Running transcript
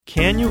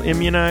Can you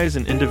immunize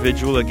an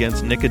individual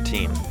against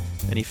nicotine?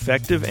 An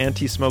effective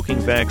anti-smoking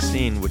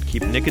vaccine would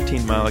keep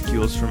nicotine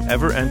molecules from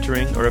ever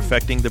entering or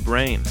affecting the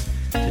brain.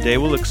 Today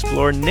we'll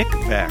explore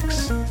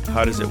NicVax.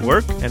 How does it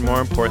work? And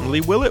more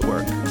importantly, will it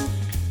work?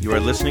 You are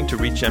listening to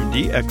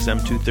ReachMD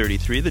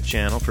XM233, the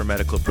channel for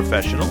medical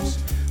professionals.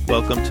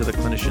 Welcome to the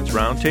Clinicians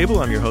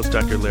Roundtable. I'm your host,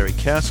 Dr. Larry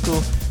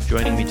Caskell.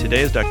 Joining me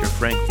today is Dr.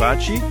 Frank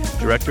Facci,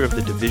 Director of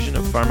the Division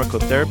of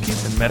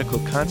Pharmacotherapies and Medical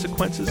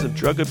Consequences of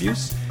Drug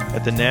Abuse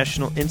at the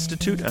National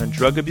Institute on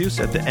Drug Abuse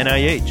at the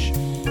NIH.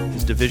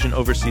 His division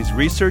oversees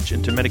research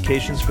into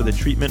medications for the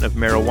treatment of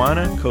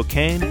marijuana,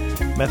 cocaine,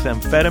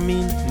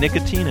 methamphetamine,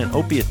 nicotine, and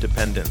opiate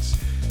dependence.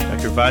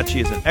 Dr.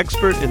 Facci is an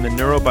expert in the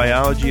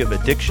neurobiology of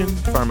addiction,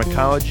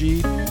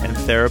 pharmacology, and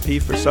therapy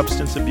for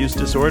substance abuse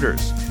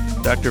disorders.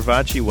 Dr.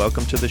 Facci,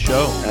 welcome to the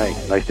show. Hi,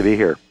 nice to be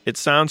here. It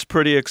sounds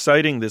pretty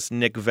exciting, this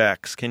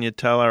NicVax. Can you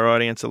tell our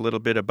audience a little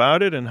bit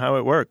about it and how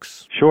it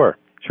works? Sure.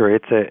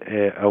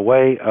 It's a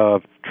way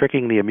of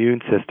tricking the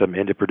immune system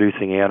into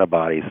producing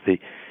antibodies. The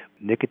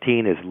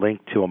nicotine is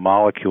linked to a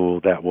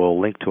molecule that will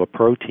link to a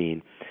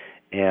protein,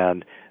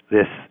 and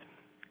this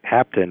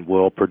hapten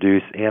will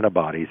produce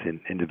antibodies in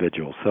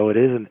individuals. So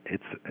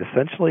it's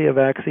essentially a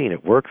vaccine.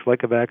 It works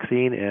like a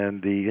vaccine,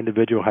 and the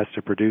individual has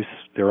to produce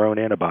their own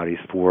antibodies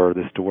for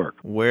this to work.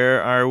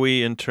 Where are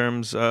we in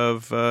terms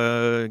of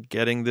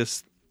getting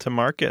this to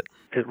market?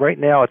 Right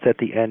now it's at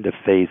the end of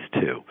phase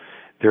 2.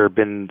 There have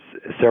been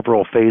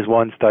several phase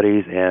 1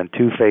 studies and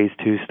 2 phase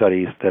 2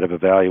 studies that have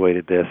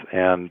evaluated this,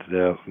 and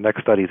the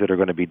next studies that are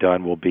going to be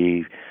done will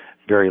be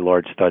very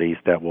large studies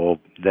that will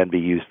then be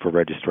used for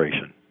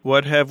registration.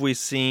 What have we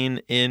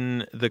seen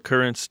in the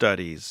current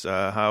studies?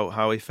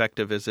 How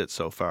effective is it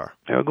so far?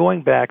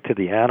 Going back to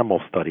the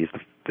animal studies,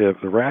 the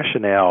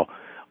rationale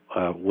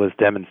was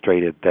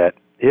demonstrated that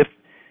if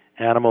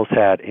animals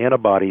had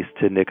antibodies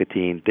to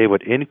nicotine, they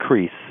would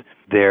increase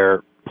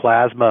their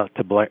plasma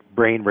to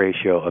brain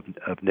ratio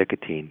of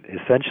nicotine.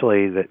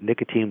 Essentially, that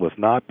nicotine was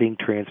not being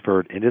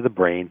transferred into the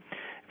brain,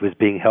 it was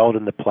being held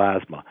in the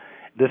plasma.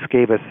 This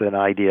gave us an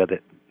idea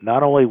that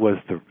not only was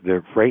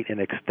the rate and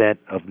extent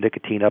of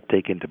nicotine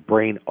uptake into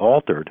brain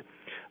altered,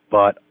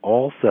 but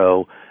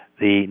also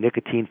the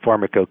nicotine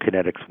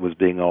pharmacokinetics was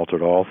being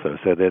altered also,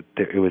 so that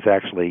it was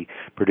actually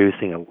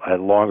producing a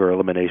longer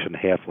elimination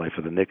half-life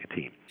of the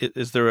nicotine.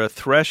 Is there a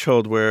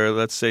threshold where,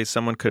 let's say,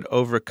 someone could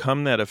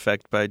overcome that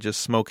effect by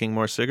just smoking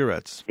more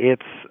cigarettes?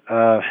 It's,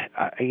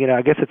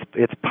 I guess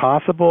it's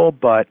possible,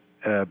 but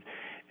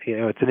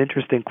it's an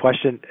interesting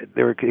question.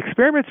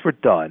 Experiments were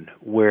done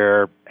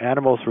where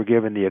animals were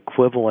given the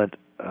equivalent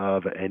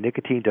of a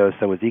nicotine dose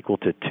that was equal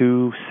to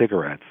 2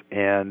 cigarettes,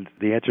 and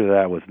the answer to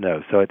that was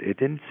no. So it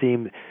didn't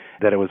seem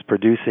that it was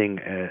producing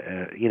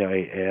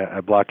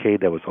a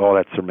blockade that was all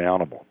that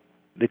surmountable.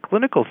 The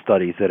clinical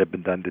studies that have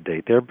been done to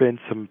date, there have been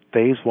some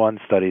phase 1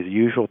 studies,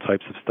 usual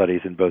types of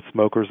studies in both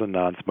smokers and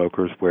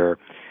non-smokers, where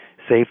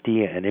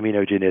safety and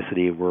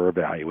immunogenicity were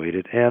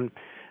evaluated, and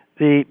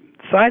the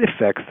side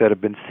effects that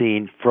have been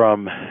seen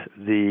from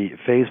the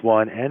phase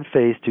 1 and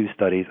phase 2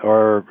 studies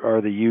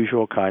are the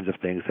usual kinds of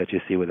things that you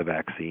see with a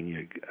vaccine.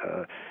 You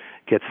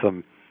get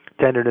some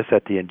tenderness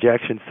at the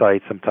injection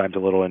site, sometimes a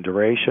little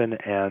induration,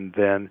 and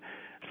then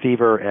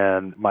fever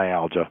and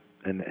myalgia,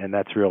 and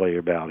that's really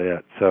about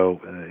it. So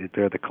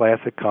they're the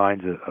classic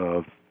kinds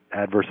of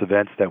adverse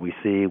events that we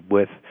see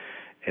with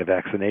a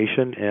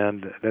vaccination,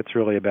 and that's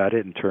really about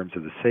it in terms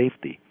of the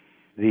safety.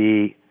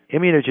 The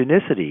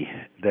immunogenicity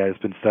that has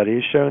been studied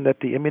has shown that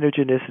the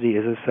immunogenicity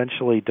is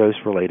essentially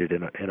dose-related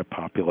in a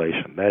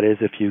population. That is,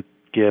 if you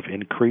give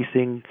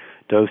increasing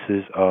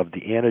doses of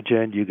the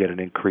antigen, you get an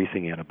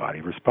increasing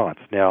antibody response.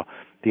 Now,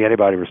 the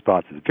antibody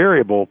response is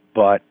variable,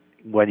 but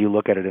when you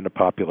look at it in a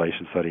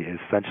population study,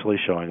 it's essentially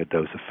showing a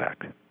dose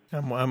effect.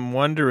 I'm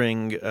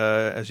wondering,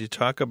 as you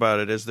talk about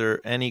it, is there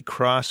any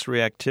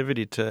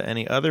cross-reactivity to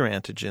any other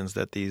antigens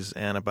that these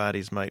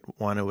antibodies might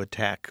want to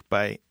attack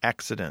by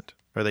accident?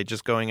 Or are they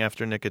just going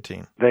after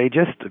nicotine? They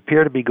just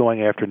appear to be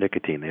going after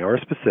nicotine. They are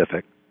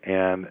specific,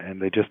 and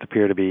they just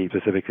appear to be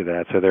specific to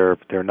that. So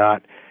they're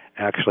not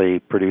actually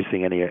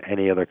producing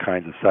any other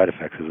kinds of side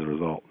effects as a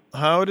result.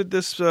 How did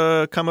this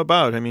come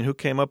about? I mean, who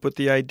came up with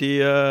the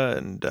idea,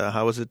 and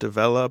how was it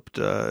developed?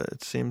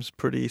 It seems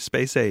pretty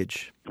space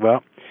age.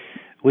 Well,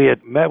 we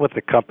had met with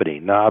the company,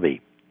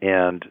 Nabi,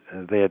 and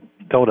they had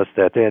told us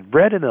that they had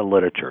read in the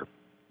literature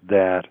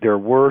that there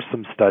were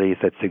some studies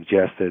that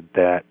suggested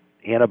that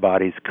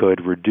antibodies could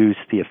reduce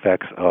the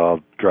effects of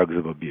drugs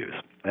of abuse.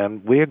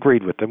 And we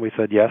agreed with them. We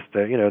said, yes,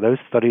 those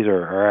studies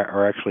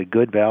are actually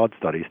good, valid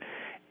studies.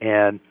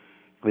 And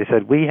they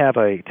said, we have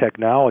a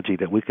technology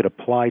that we could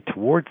apply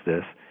towards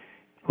this.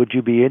 Would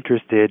you be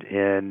interested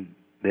in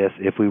this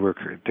if we were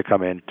to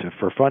come in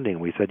for funding?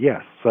 We said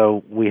yes.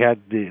 So we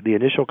had the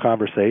initial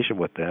conversation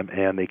with them,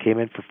 and they came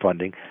in for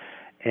funding,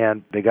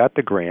 and they got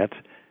the grant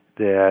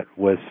that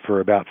was for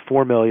about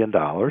 $4 million,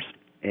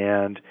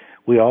 and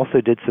we also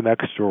did some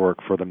extra work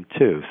for them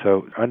too.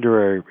 So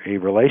under a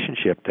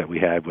relationship that we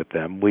had with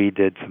them, we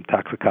did some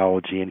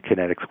toxicology and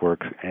kinetics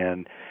work,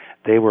 and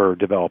they were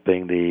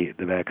developing the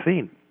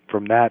vaccine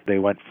from that, they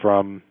went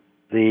from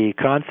the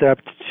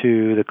concept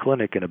to the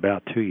clinic in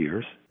about 2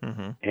 years.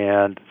 Mm-hmm.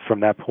 And from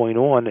that point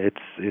on,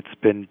 it's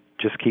been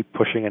just keep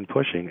pushing and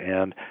pushing.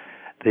 And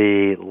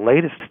the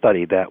latest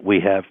study that we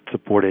have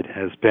supported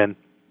has been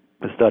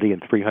a study in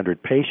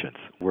 300 patients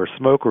where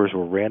smokers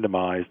were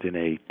randomized in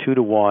a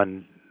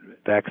 2-to-1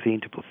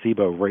 vaccine to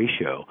placebo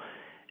ratio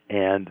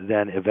and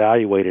then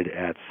evaluated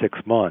at 6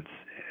 months.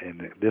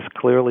 And this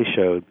clearly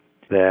showed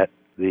that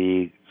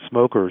the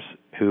smokers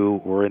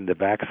who were in the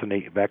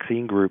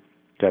vaccine group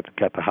that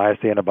got the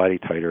highest antibody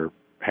titer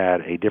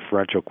had a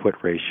differential quit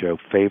ratio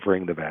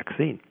favoring the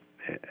vaccine.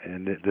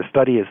 And the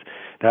study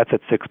that's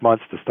at 6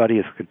 months. The study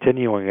is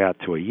continuing out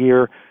to a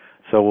year,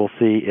 so we'll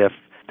see if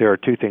there are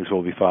two things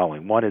we'll be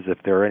following. One is if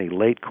there are any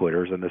late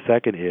quitters, and the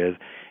second is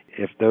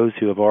if those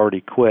who have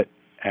already quit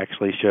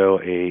actually show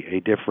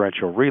a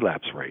differential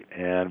relapse rate.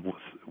 And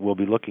we'll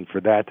be looking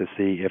for that to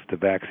see if the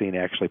vaccine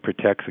actually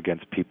protects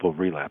against people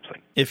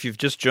relapsing. If you've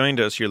just joined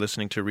us, you're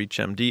listening to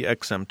ReachMD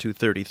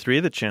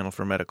XM233, the channel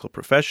for medical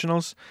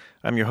professionals.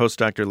 I'm your host,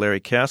 Dr.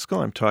 Larry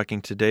Kaskel. I'm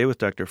talking today with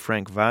Dr.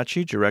 Frank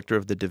Vocci, Director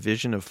of the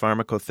Division of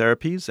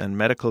Pharmacotherapies and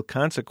Medical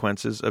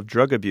Consequences of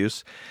Drug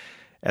Abuse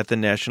at the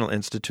National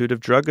Institute of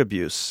Drug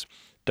Abuse.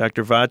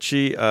 Dr.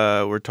 Vocci,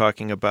 we're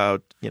talking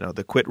about,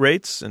 the quit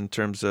rates in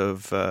terms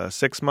of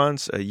 6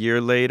 months, a year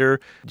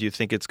later. Do you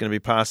think it's going to be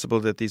possible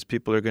that these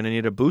people are going to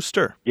need a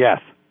booster? Yes.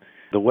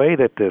 The way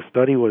that the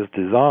study was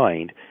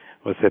designed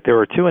was that there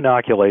were 2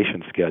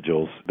 inoculation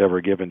schedules that were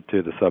given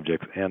to the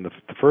subjects, and the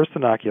first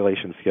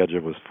inoculation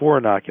schedule was 4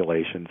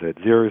 inoculations at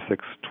 0,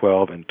 6,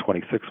 12, and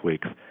 26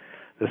 weeks.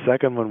 The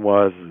second one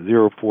was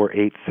 0, 4,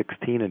 8,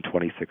 16, and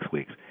 26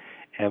 weeks.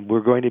 And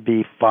we're going to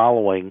be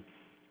following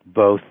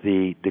both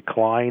the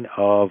decline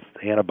of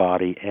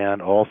antibody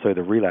and also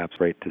the relapse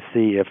rate to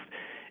see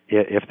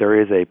if there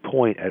is a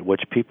point at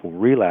which people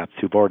relapse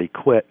who've already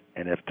quit,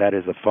 and if that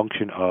is a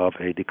function of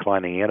a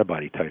declining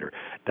antibody titer.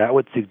 That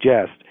would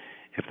suggest,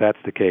 if that's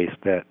the case,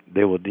 that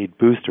they will need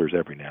boosters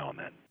every now and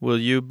then. Will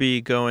you be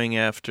going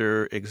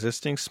after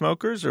existing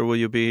smokers, or will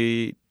you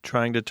be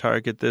trying to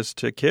target this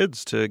to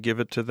kids, to give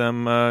it to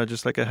them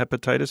just like a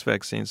hepatitis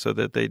vaccine so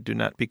that they do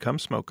not become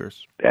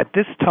smokers? At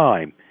this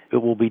time,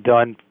 it will be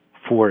done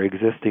for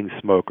existing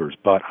smokers,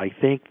 but I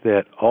think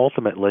that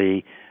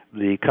ultimately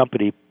the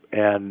company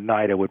and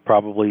NIDA would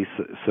probably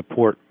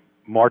support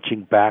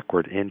marching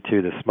backward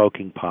into the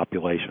smoking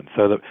population,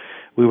 so that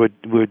we would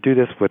do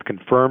this with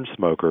confirmed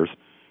smokers,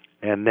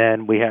 and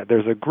then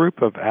there's a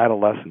group of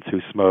adolescents who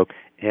smoke,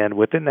 and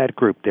within that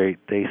group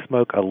they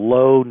smoke a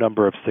low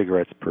number of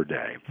cigarettes per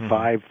day,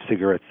 5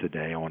 cigarettes a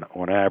day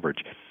on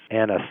average,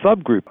 and a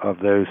subgroup of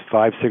those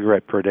 5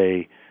 cigarette per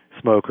day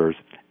smokers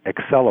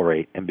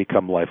accelerate and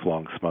become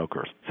lifelong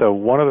smokers. So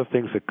one of the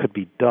things that could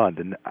be done,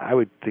 and I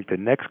would think the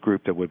next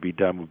group that would be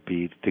done would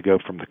be to go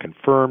from the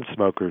confirmed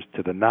smokers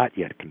to the not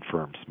yet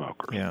confirmed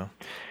smokers. Yeah.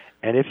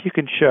 And if you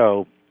can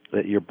show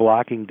that you're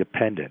blocking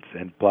dependence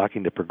and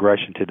blocking the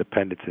progression to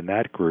dependence in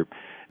that group,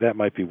 that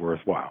might be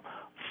worthwhile.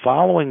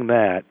 Following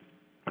that,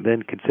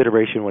 then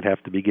consideration would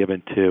have to be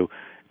given to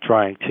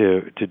trying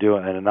to do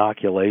an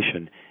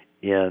inoculation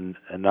in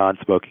a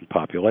non-smoking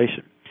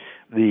population.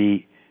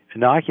 The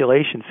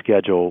inoculation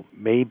schedule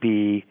may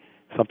be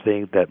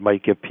something that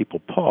might give people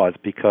pause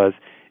because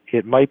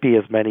it might be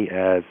as many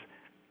as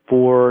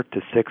 4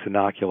 to 6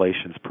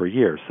 inoculations per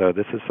year. So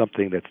this is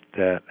something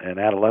that an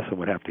adolescent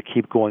would have to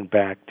keep going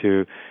back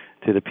to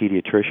the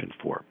pediatrician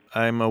for.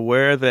 I'm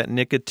aware that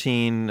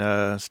nicotine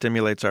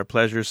stimulates our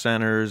pleasure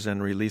centers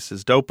and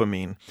releases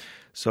dopamine.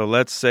 So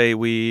let's say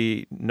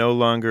we no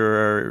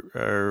longer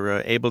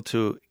are able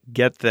to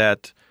get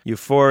that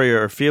euphoria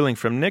or feeling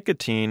from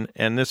nicotine,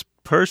 and this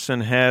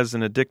person has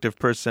an addictive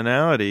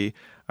personality.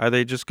 Are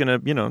they just going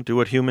to, do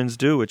what humans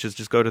do, which is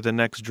just go to the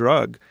next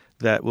drug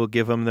that will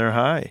give them their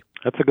high?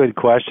 That's a good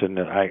question.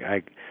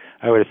 I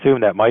would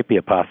assume that might be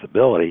a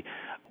possibility.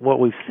 What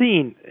we've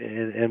seen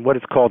in what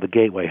is called the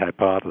gateway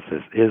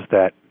hypothesis is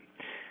that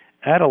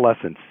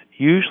adolescents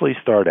usually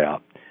start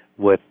out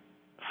with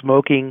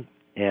smoking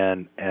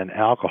and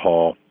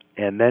alcohol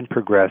and then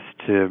progress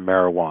to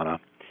marijuana.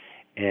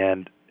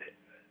 And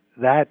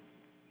that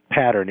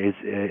pattern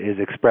is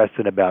expressed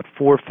in about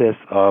 4/5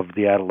 of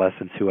the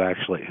adolescents who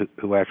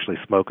actually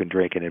smoke and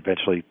drink and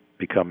eventually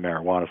become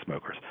marijuana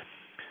smokers.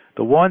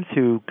 The ones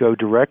who go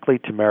directly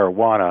to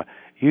marijuana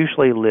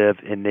usually live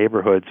in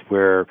neighborhoods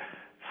where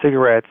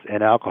cigarettes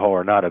and alcohol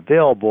are not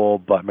available,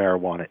 but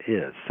marijuana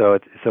is. So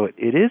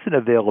it is an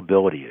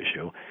availability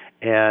issue,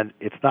 and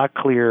it's not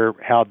clear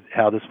how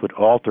this would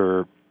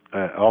alter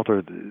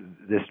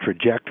this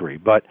trajectory.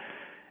 But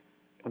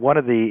one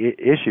of the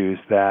issues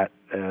that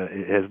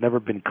has never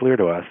been clear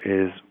to us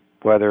is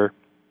whether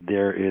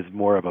there is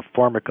more of a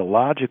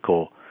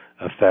pharmacological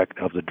effect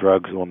of the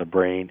drugs on the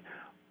brain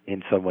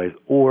in some ways,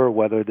 or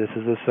whether this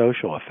is a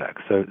social effect.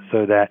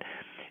 So that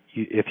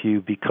if you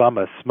become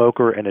a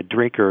smoker and a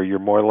drinker, you're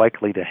more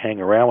likely to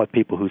hang around with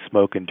people who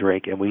smoke and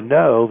drink. And we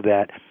know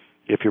that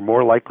if you're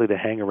more likely to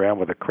hang around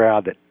with a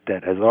crowd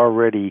that has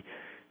already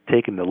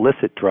taken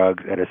illicit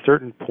drugs, at a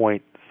certain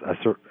point,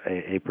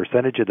 a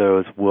percentage of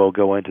those will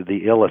go into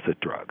the illicit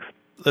drugs.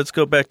 Let's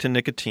go back to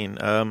nicotine.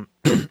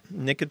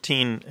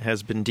 Nicotine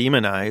has been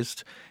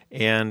demonized,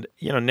 and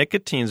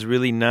nicotine's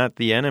really not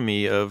the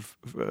enemy of.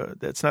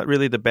 That's not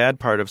really the bad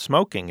part of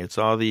smoking. It's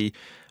all the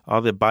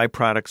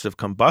byproducts of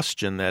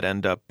combustion that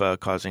end up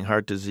causing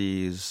heart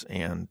disease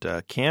and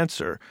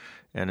cancer.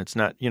 And it's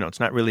not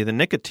really the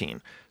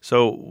nicotine.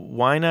 So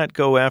why not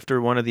go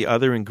after one of the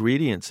other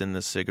ingredients in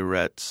the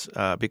cigarettes?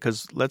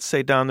 Because let's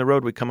say down the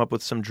road we come up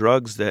with some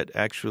drugs that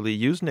actually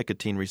use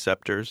nicotine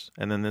receptors,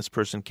 and then this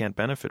person can't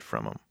benefit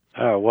from them.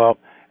 Oh well,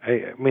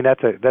 I mean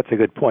that's a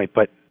good point.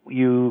 But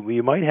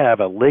you might have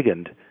a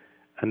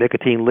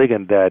nicotine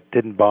ligand that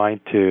didn't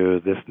bind to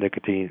the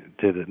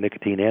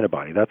nicotine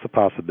antibody. That's a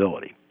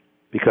possibility,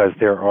 because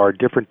there are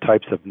different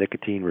types of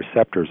nicotine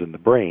receptors in the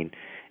brain,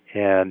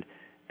 and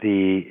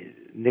the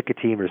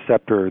nicotine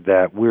receptor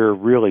that we're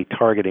really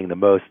targeting the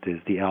most is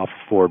the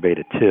alpha-4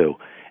 beta-2.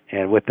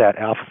 And with that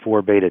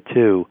alpha-4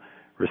 beta-2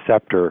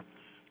 receptor,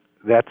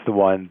 that's the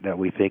one that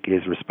we think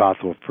is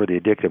responsible for the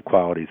addictive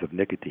qualities of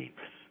nicotine.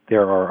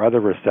 There are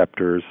other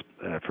receptors,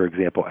 for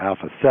example,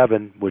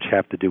 alpha-7, which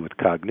have to do with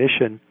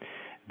cognition,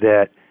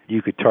 that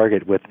you could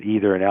target with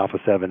either an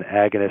alpha-7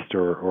 agonist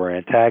or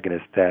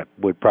antagonist that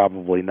would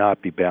probably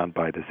not be bound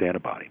by this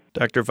antibody.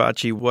 Dr.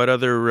 Facci, what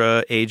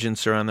other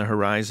agents are on the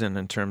horizon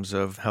in terms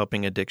of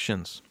helping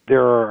addictions?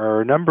 There are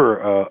a number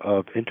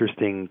of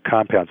interesting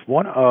compounds.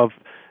 One of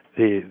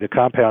the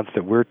compounds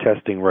that we're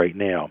testing right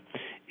now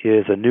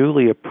is a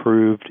newly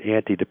approved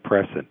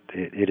antidepressant.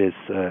 It is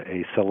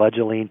a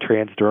selegiline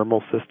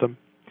transdermal system.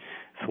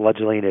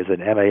 Selegiline is an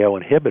MAO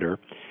inhibitor.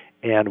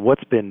 And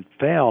what's been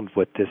found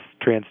with this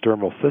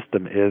transdermal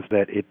system is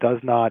that it does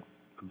not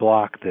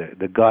block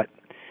the gut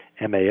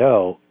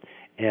MAO,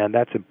 and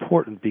that's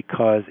important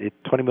because it's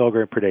 20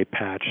 milligram per day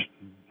patch.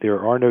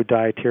 There are no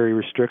dietary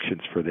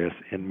restrictions for this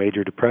in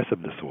major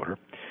depressive disorder.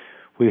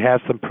 We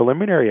have some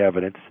preliminary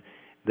evidence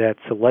that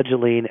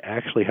selegiline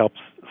actually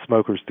helps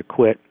smokers to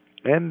quit,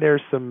 and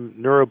there's some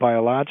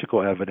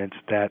neurobiological evidence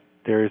that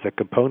there is a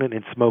component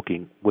in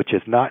smoking, which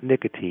is not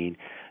nicotine,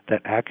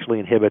 that actually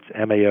inhibits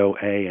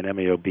MAO-A and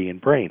MAO-B in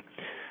brain.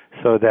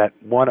 So that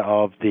one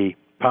of the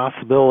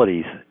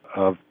possibilities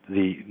of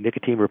the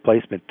nicotine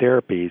replacement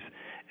therapies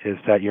is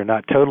that you're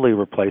not totally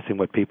replacing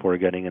what people are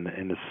getting in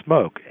the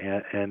smoke.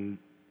 And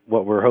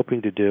what we're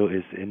hoping to do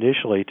is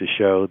initially to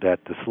show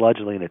that the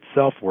selegiline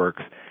itself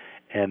works,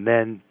 and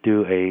then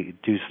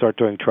start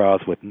doing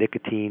trials with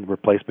nicotine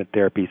replacement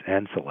therapies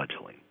and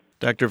selegiline.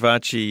 Dr.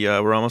 Facci,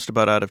 we're almost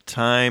about out of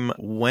time.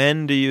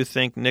 When do you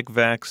think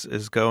NicVax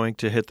is going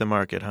to hit the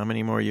market? How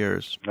many more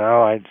years?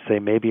 No, I'd say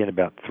maybe in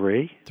about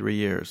 3. 3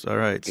 years. All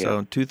right. Yeah. So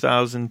in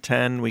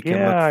 2010, we can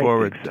look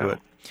forward to it.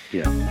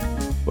 Yeah.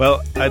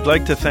 Well, I'd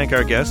like to thank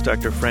our guest,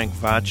 Dr. Frank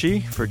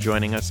Facci, for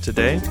joining us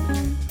today.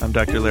 I'm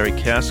Dr. Larry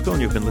Kaskel,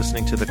 and you've been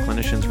listening to the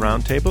Clinicians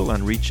Roundtable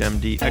on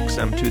ReachMD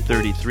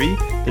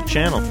XM233, the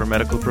channel for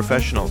medical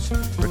professionals.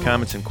 For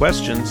comments and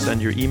questions,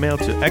 send your email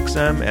to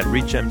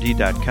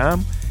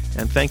xm@reachmd.com.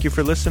 And thank you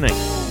for listening.